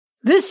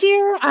This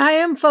year, I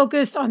am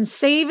focused on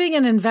saving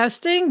and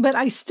investing, but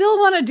I still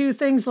want to do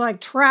things like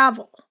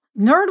travel.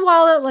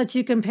 NerdWallet lets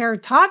you compare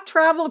top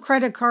travel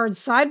credit cards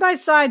side by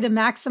side to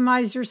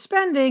maximize your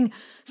spending,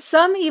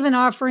 some even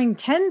offering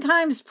 10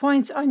 times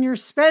points on your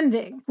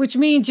spending, which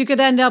means you could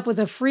end up with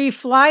a free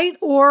flight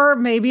or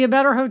maybe a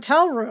better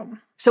hotel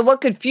room. So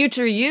what could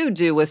future you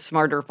do with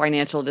smarter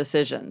financial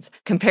decisions?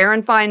 Compare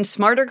and find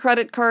smarter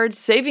credit cards,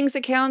 savings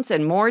accounts,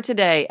 and more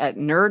today at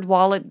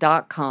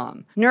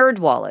nerdwallet.com.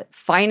 NerdWallet,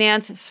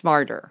 finance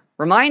smarter.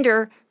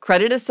 Reminder,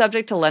 credit is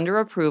subject to lender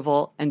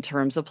approval and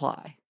terms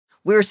apply.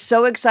 We're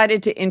so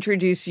excited to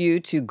introduce you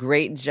to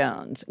Great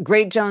Jones.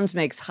 Great Jones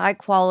makes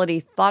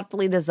high-quality,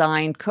 thoughtfully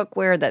designed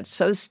cookware that's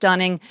so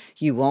stunning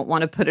you won't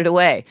want to put it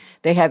away.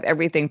 They have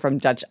everything from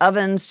Dutch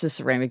ovens to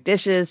ceramic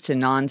dishes to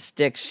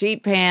non-stick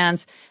sheet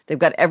pans. They've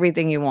got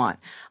everything you want.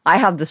 I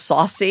have the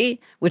Saucy,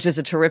 which is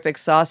a terrific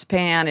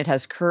saucepan. It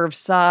has curved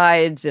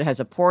sides, it has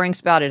a pouring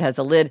spout, it has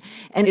a lid,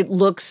 and it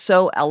looks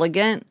so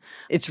elegant.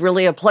 It's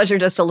really a pleasure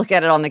just to look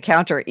at it on the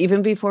counter,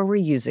 even before we're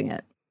using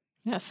it.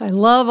 Yes, I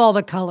love all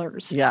the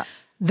colors. Yeah.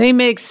 They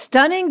make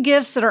stunning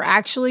gifts that are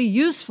actually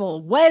useful.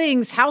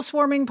 Weddings,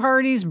 housewarming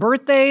parties,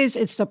 birthdays.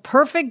 It's the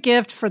perfect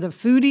gift for the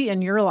foodie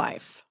in your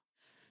life.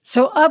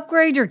 So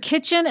upgrade your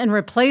kitchen and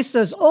replace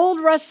those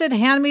old rusted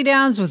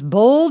hand-me-downs with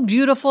bold,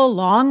 beautiful,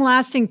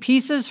 long-lasting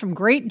pieces from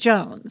Great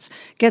Jones.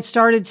 Get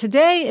started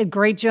today at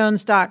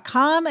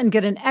greatjones.com and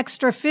get an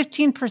extra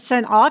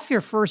 15% off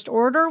your first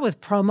order with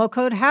promo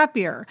code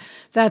HAPPIER.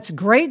 That's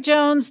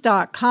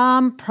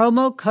greatjones.com,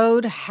 promo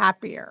code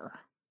HAPPIER.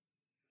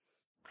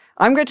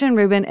 I'm Gretchen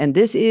Rubin, and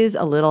this is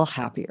A Little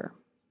Happier.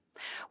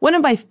 One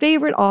of my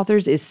favorite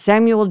authors is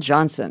Samuel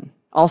Johnson,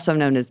 also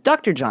known as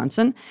Dr.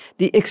 Johnson,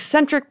 the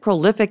eccentric,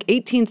 prolific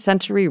 18th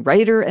century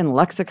writer and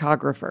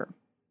lexicographer.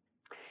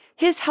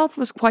 His health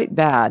was quite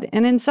bad,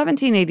 and in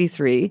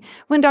 1783,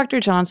 when Dr.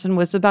 Johnson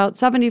was about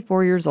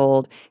 74 years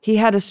old, he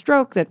had a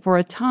stroke that for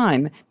a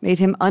time made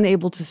him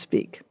unable to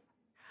speak.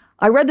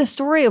 I read the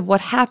story of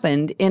what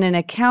happened in an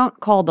account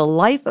called The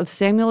Life of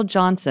Samuel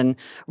Johnson,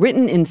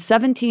 written in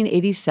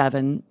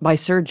 1787 by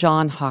Sir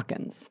John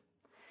Hawkins.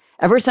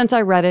 Ever since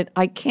I read it,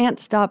 I can't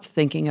stop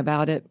thinking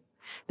about it.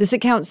 This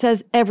account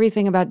says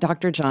everything about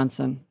Dr.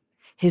 Johnson,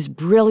 his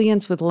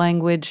brilliance with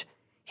language,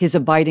 his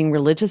abiding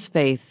religious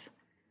faith,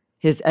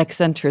 his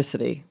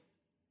eccentricity.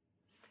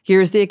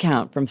 Here's the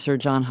account from Sir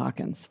John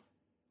Hawkins.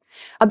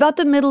 About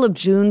the middle of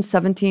June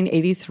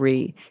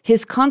 1783,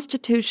 his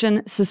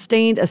constitution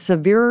sustained a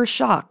severer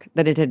shock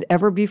than it had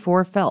ever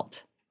before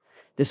felt.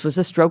 This was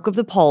a stroke of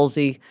the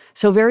palsy,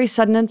 so very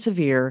sudden and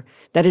severe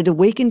that it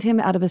awakened him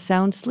out of a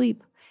sound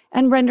sleep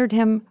and rendered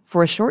him,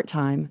 for a short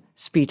time,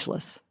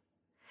 speechless.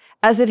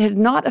 As it had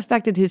not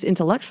affected his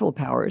intellectual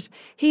powers,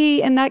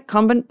 he, in that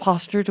cumbent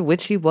posture to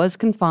which he was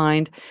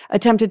confined,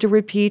 attempted to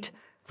repeat,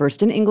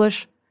 first in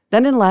English,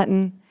 then in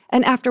Latin,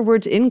 and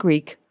afterwards in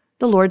Greek,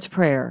 the Lord's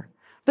Prayer,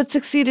 but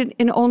succeeded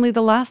in only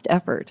the last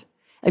effort,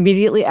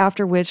 immediately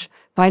after which,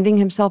 finding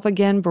himself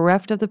again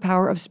bereft of the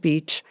power of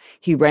speech,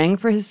 he rang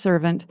for his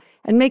servant,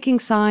 and making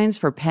signs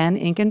for pen,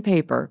 ink, and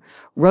paper,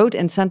 wrote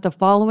and sent the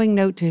following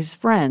note to his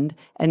friend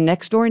and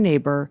next-door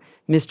neighbor,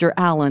 Mr.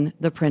 Allen,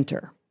 the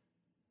printer.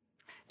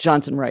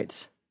 Johnson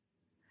writes,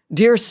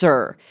 "Dear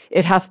Sir,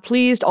 it hath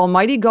pleased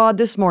Almighty God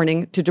this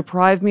morning to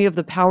deprive me of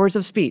the powers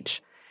of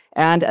speech,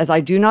 and as I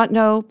do not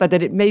know but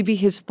that it may be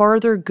his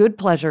farther good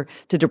pleasure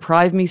to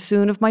deprive me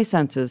soon of my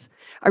senses,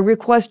 I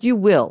request you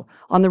will,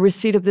 on the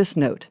receipt of this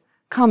note,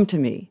 come to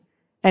me,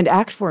 and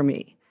act for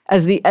me,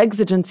 as the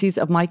exigencies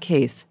of my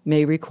case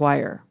may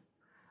require.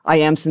 I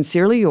am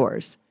sincerely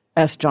yours,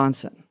 S.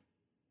 Johnson."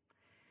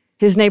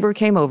 His neighbor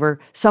came over,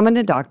 summoned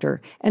a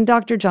doctor, and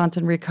Dr.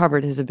 Johnson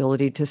recovered his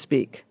ability to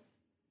speak.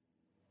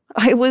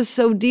 I was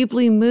so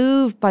deeply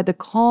moved by the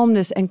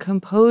calmness and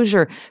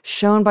composure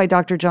shown by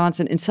Dr.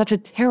 Johnson in such a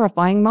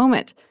terrifying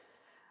moment.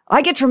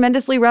 I get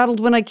tremendously rattled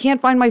when I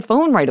can't find my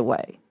phone right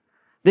away.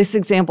 This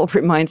example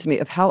reminds me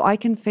of how I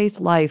can face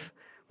life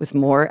with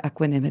more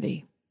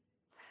equanimity.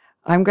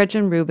 I'm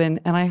Gretchen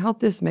Rubin, and I hope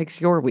this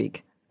makes your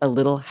week a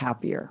little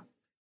happier.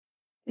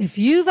 If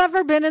you've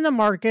ever been in the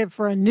market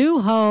for a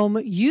new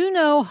home, you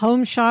know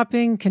home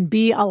shopping can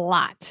be a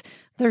lot.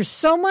 There's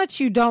so much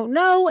you don't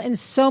know and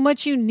so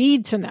much you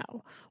need to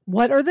know.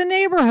 What are the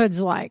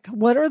neighborhoods like?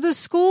 What are the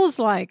schools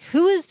like?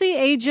 Who is the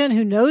agent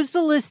who knows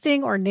the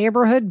listing or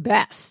neighborhood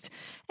best?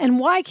 And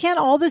why can't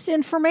all this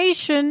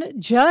information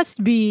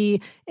just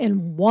be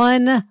in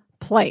one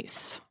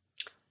place?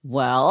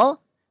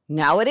 Well,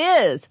 now it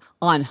is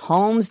on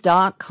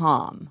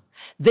Homes.com.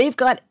 They've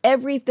got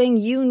everything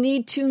you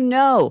need to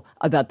know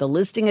about the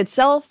listing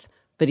itself,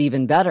 but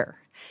even better.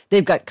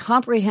 They've got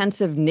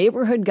comprehensive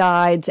neighborhood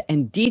guides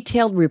and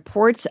detailed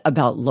reports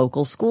about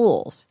local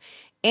schools.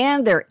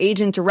 And their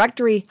agent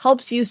directory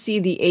helps you see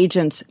the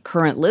agent's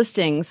current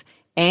listings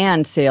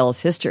and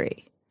sales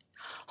history.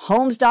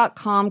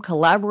 Homes.com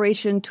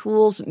collaboration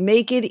tools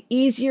make it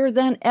easier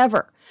than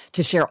ever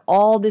to share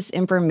all this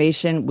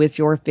information with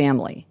your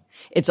family.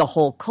 It's a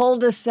whole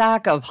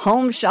cul-de-sac of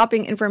home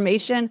shopping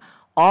information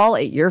all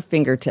at your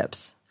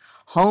fingertips.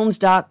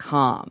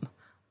 Homes.com.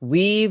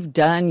 We've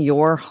done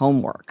your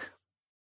homework.